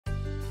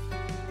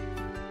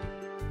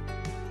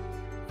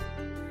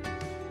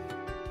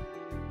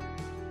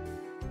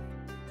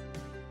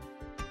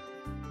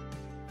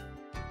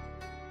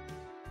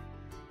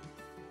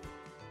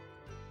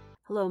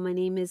Hello, my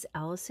name is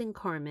Allison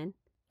Carmen,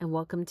 and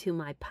welcome to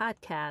my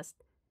podcast,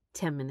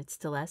 10 Minutes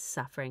to Less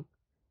Suffering.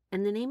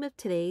 And the name of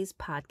today's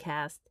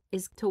podcast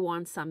is To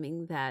Want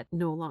Something That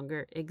No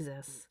Longer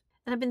Exists.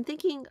 And I've been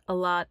thinking a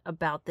lot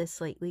about this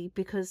lately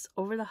because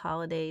over the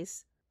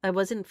holidays, I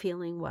wasn't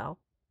feeling well,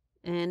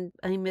 and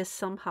I missed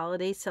some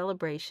holiday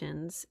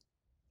celebrations.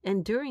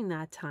 And during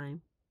that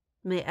time,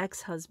 my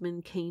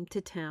ex-husband came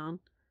to town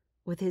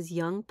with his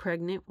young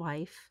pregnant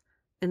wife,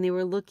 and they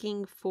were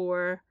looking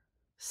for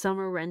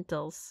summer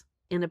rentals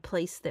in a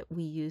place that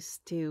we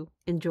used to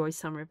enjoy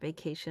summer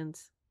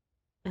vacations.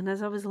 And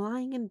as I was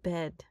lying in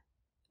bed,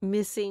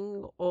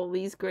 missing all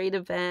these great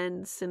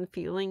events and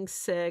feeling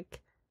sick,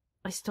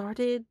 I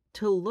started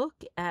to look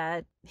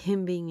at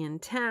him being in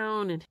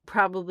town and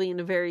probably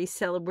in a very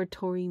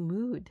celebratory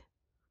mood.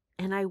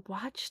 And I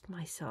watched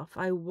myself.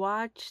 I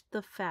watched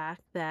the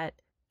fact that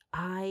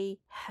I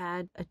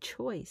had a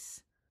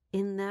choice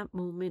in that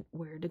moment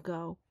where to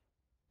go.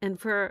 And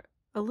for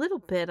a little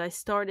bit, I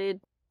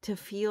started to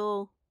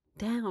feel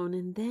down,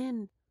 and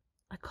then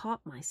I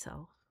caught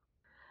myself.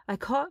 I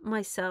caught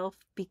myself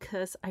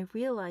because I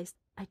realized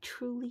I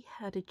truly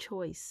had a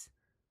choice,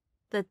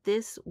 that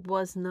this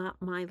was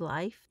not my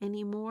life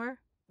anymore,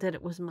 that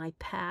it was my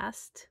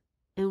past,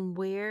 and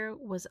where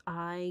was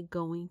I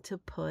going to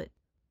put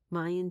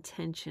my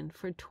intention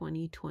for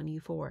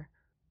 2024?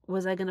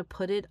 Was I going to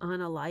put it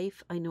on a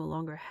life I no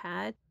longer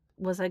had?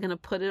 Was I going to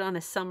put it on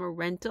a summer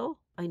rental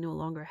I no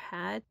longer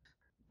had?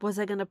 Was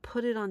I going to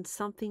put it on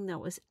something that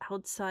was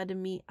outside of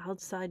me,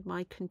 outside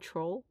my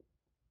control?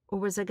 Or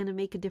was I going to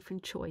make a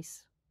different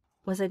choice?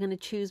 Was I going to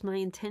choose my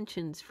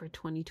intentions for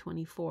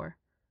 2024?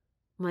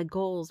 My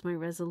goals, my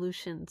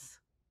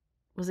resolutions?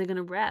 Was I going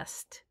to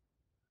rest?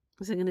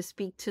 Was I going to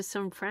speak to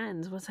some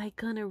friends? Was I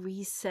going to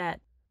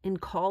reset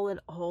and call it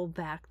all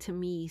back to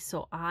me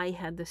so I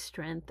had the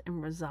strength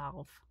and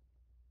resolve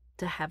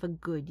to have a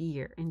good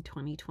year in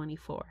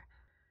 2024?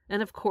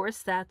 And of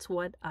course, that's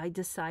what I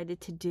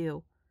decided to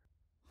do.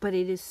 But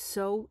it is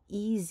so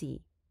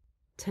easy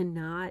to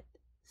not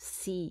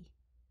see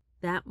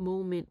that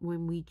moment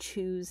when we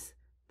choose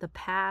the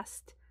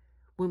past,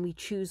 when we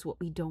choose what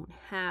we don't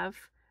have,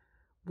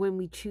 when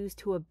we choose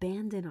to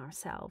abandon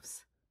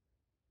ourselves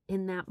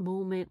in that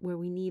moment where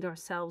we need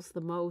ourselves the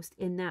most,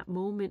 in that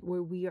moment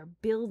where we are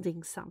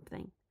building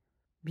something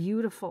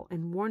beautiful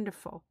and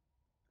wonderful,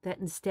 that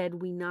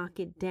instead we knock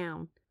it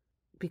down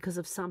because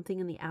of something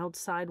in the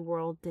outside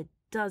world that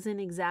doesn't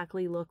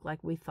exactly look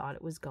like we thought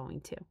it was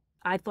going to.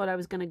 I thought I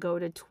was going to go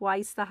to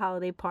twice the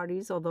holiday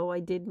parties, although I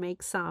did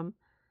make some.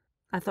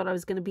 I thought I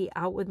was going to be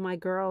out with my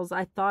girls.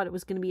 I thought it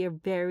was going to be a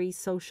very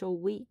social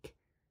week.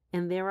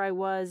 And there I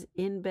was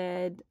in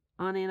bed,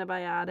 on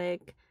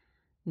antibiotic,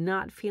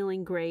 not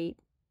feeling great,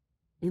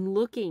 and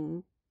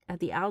looking at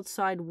the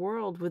outside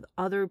world with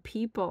other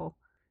people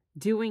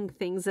doing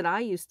things that I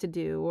used to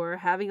do or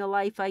having a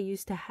life I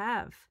used to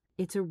have.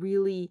 It's a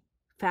really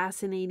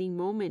fascinating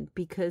moment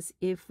because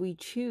if we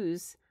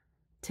choose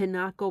to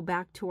not go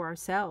back to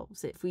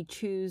ourselves, if we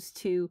choose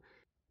to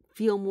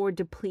feel more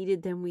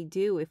depleted than we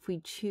do, if we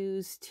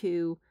choose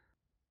to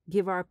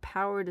give our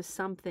power to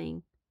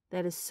something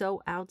that is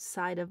so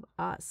outside of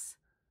us,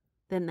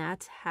 then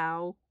that's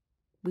how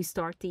we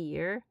start the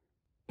year.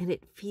 And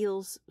it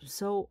feels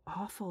so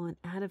awful and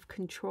out of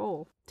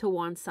control to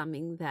want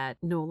something that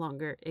no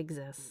longer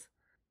exists.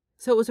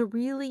 So it was a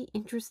really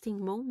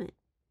interesting moment.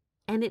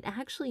 And it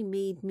actually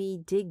made me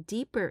dig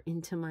deeper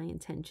into my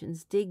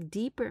intentions, dig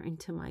deeper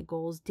into my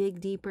goals, dig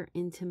deeper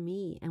into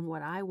me and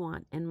what I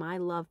want and my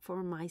love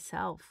for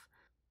myself.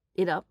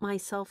 It upped my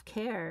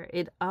self-care.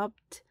 It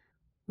upped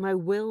my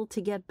will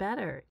to get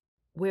better.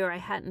 Where I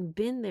hadn't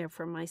been there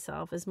for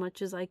myself as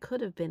much as I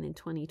could have been in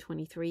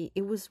 2023,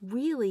 it was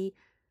really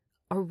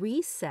a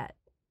reset,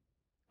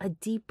 a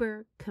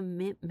deeper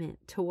commitment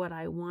to what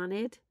I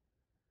wanted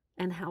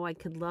and how I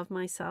could love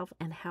myself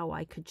and how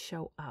I could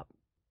show up.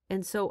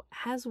 And so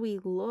as we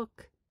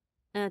look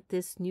at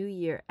this new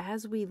year,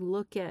 as we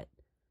look at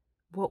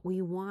what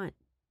we want,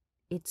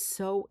 it's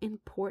so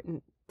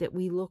important that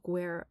we look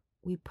where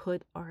we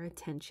put our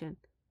attention.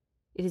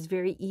 It is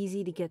very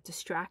easy to get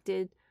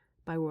distracted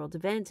by world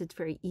events. It's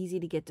very easy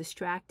to get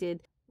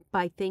distracted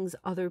by things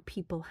other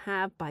people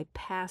have, by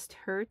past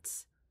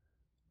hurts.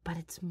 But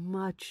it's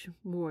much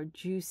more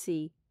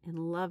juicy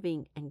and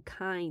loving and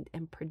kind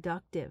and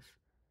productive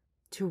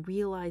to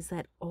realize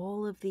that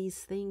all of these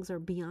things are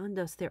beyond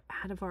us. They're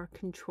out of our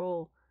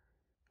control.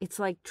 It's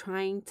like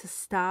trying to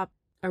stop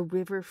a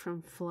river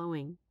from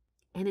flowing.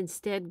 And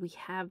instead, we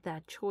have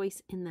that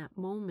choice in that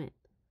moment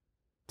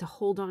to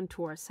hold on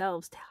to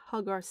ourselves, to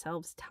hug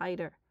ourselves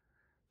tighter,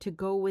 to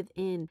go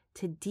within,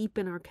 to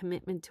deepen our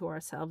commitment to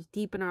ourselves,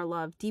 deepen our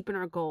love, deepen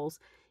our goals,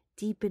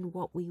 deepen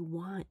what we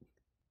want,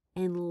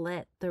 and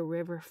let the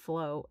river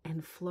flow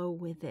and flow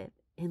with it,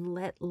 and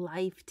let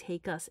life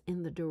take us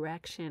in the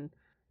direction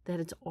that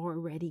it's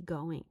already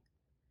going.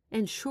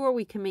 And sure,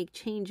 we can make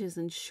changes,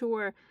 and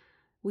sure,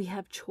 we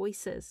have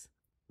choices,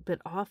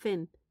 but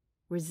often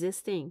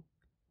resisting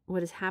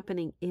what is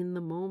happening in the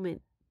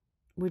moment,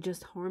 we're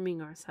just harming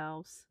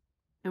ourselves.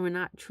 and we're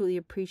not truly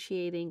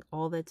appreciating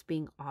all that's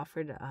being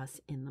offered to us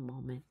in the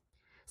moment.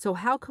 So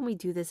how can we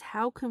do this?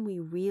 How can we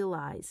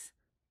realize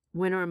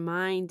when our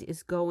mind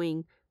is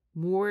going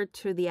more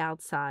to the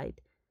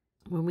outside,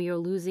 when we are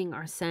losing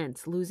our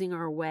sense, losing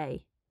our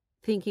way,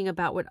 thinking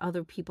about what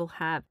other people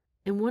have?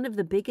 And one of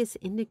the biggest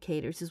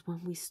indicators is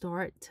when we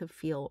start to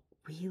feel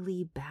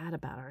really bad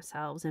about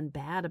ourselves and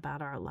bad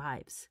about our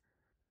lives.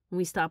 When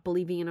we stop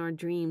believing in our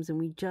dreams and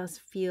we just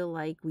feel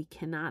like we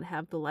cannot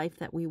have the life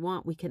that we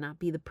want, we cannot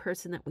be the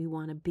person that we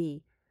want to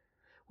be.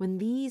 When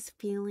these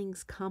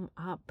feelings come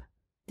up,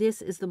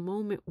 this is the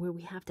moment where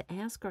we have to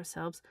ask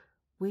ourselves,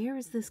 where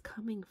is this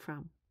coming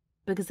from?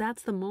 Because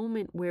that's the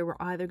moment where we're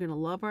either going to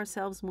love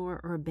ourselves more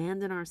or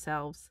abandon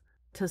ourselves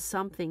to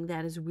something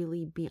that is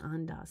really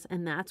beyond us.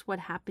 And that's what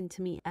happened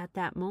to me at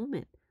that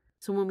moment.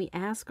 So when we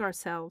ask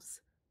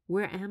ourselves,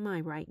 where am I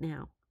right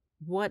now?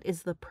 What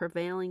is the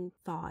prevailing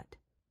thought?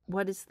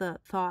 What is the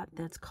thought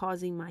that's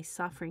causing my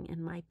suffering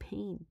and my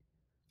pain?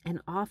 And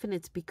often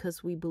it's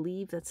because we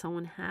believe that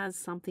someone has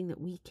something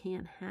that we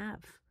can't have.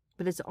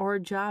 But it's our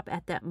job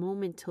at that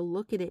moment to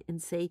look at it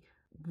and say,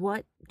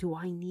 what do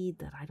I need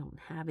that I don't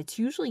have? It's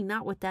usually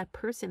not what that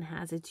person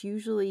has. It's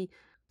usually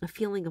a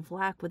feeling of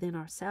lack within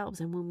ourselves.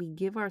 And when we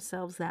give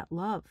ourselves that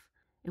love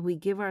and we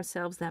give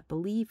ourselves that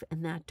belief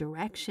and that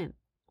direction,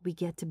 we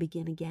get to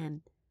begin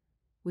again.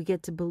 We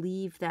get to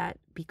believe that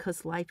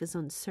because life is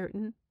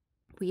uncertain,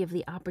 we have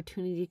the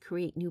opportunity to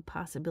create new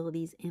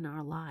possibilities in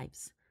our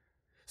lives.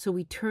 So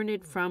we turn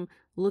it from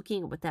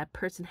looking at what that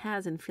person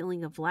has and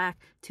feeling of lack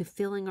to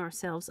filling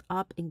ourselves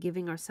up and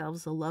giving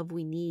ourselves the love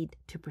we need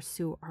to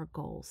pursue our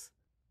goals.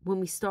 When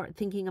we start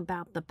thinking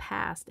about the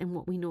past and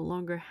what we no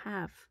longer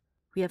have,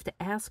 we have to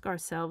ask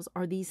ourselves,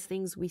 are these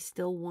things we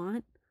still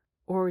want?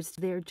 Or is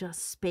there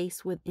just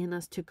space within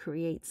us to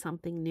create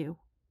something new?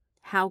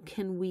 How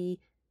can we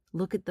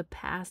look at the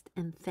past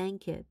and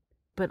thank it,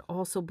 but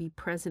also be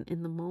present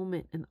in the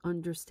moment and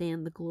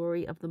understand the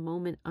glory of the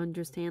moment,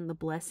 understand the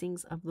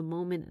blessings of the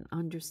moment, and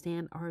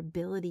understand our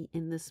ability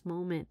in this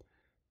moment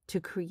to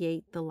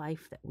create the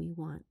life that we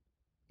want?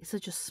 It's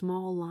such a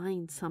small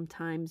line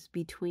sometimes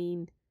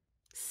between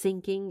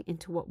sinking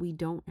into what we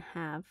don't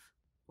have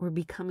or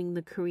becoming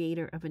the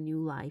creator of a new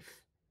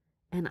life.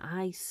 And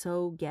I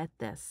so get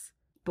this,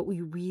 but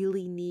we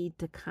really need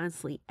to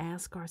constantly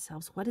ask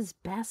ourselves, what is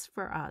best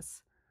for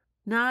us?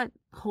 Not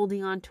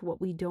holding on to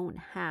what we don't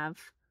have,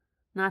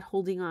 not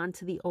holding on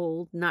to the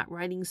old, not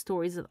writing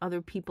stories that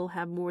other people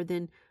have more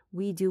than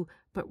we do,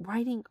 but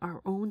writing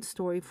our own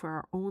story for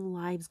our own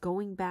lives,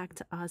 going back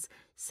to us,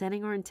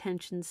 setting our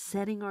intentions,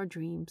 setting our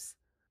dreams,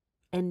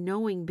 and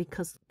knowing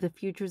because the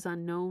future's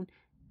unknown,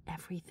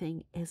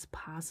 everything is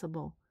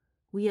possible.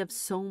 We have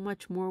so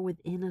much more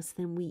within us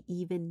than we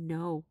even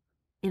know.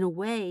 In a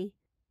way,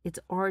 it's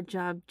our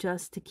job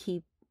just to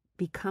keep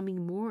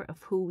becoming more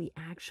of who we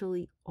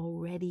actually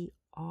already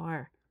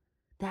are.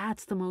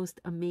 That's the most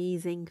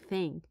amazing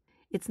thing.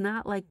 It's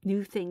not like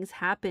new things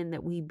happen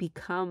that we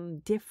become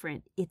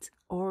different. It's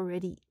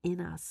already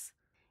in us.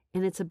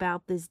 And it's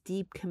about this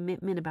deep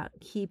commitment about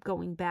keep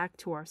going back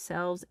to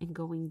ourselves and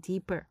going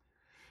deeper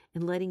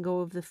and letting go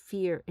of the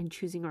fear and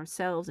choosing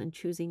ourselves and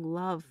choosing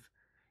love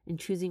and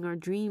choosing our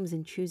dreams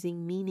and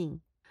choosing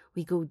meaning.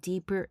 We go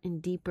deeper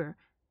and deeper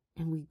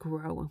and we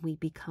grow and we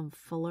become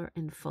fuller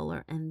and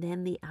fuller. And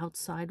then the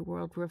outside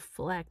world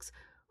reflects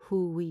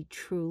who we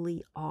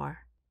truly are.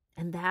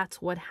 And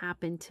that's what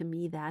happened to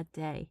me that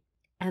day.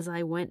 As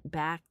I went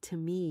back to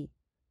me,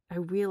 I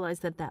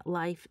realized that that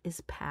life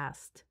is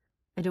past.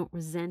 I don't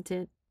resent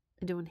it.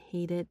 I don't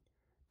hate it,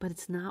 but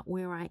it's not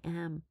where I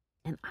am.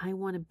 And I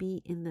want to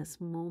be in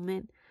this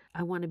moment.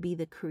 I want to be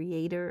the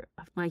creator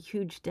of my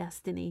huge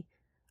destiny.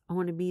 I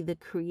want to be the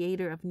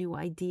creator of new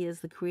ideas,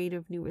 the creator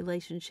of new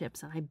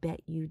relationships, and I bet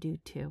you do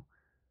too.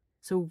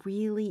 So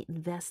really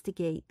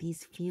investigate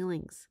these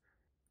feelings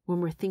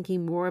when we're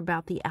thinking more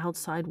about the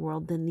outside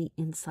world than the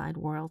inside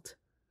world.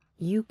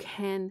 You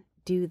can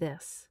do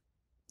this.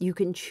 You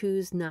can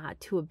choose not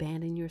to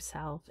abandon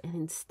yourself, and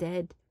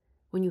instead,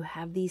 when you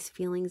have these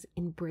feelings,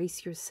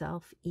 embrace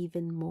yourself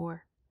even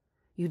more.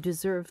 You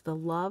deserve the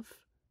love.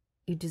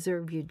 You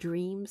deserve your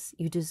dreams.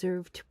 You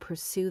deserve to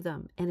pursue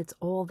them. And it's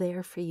all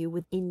there for you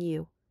within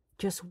you,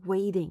 just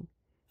waiting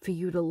for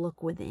you to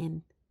look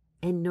within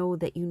and know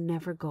that you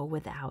never go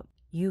without.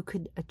 You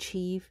could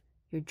achieve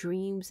your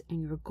dreams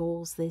and your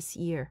goals this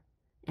year.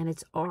 And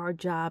it's our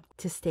job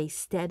to stay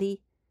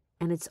steady.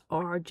 And it's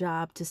our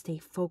job to stay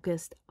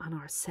focused on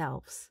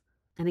ourselves.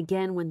 And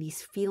again, when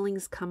these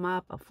feelings come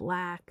up of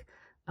lack,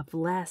 of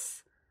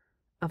less,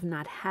 of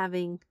not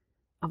having,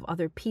 of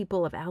other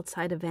people, of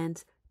outside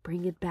events,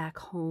 bring it back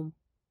home,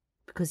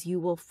 because you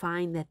will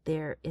find that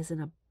there is an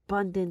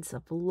abundance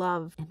of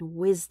love and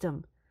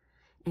wisdom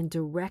and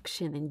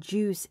direction and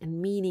juice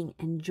and meaning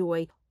and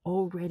joy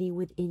already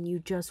within you,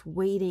 just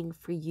waiting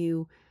for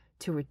you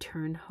to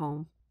return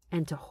home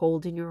and to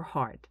hold in your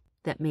heart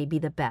that maybe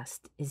the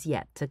best is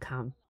yet to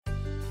come.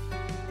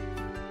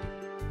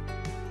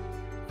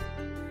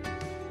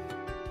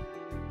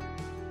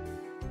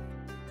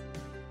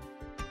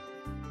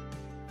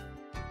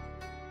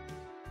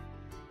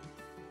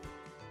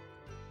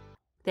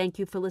 Thank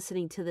you for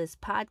listening to this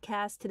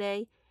podcast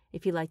today.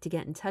 If you'd like to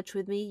get in touch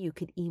with me, you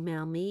could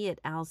email me at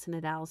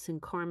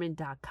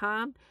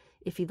allison@allisoncarmen.com.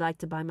 If you'd like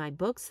to buy my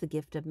books, The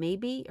Gift of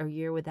Maybe or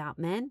Year Without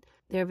Men,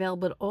 they're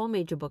available at all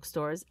major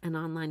bookstores and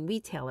online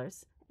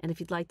retailers. And if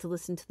you'd like to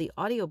listen to the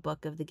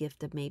audiobook of The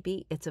Gift of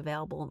Maybe, it's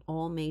available on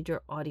all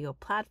major audio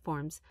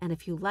platforms. And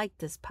if you like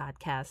this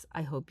podcast,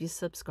 I hope you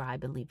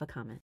subscribe and leave a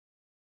comment.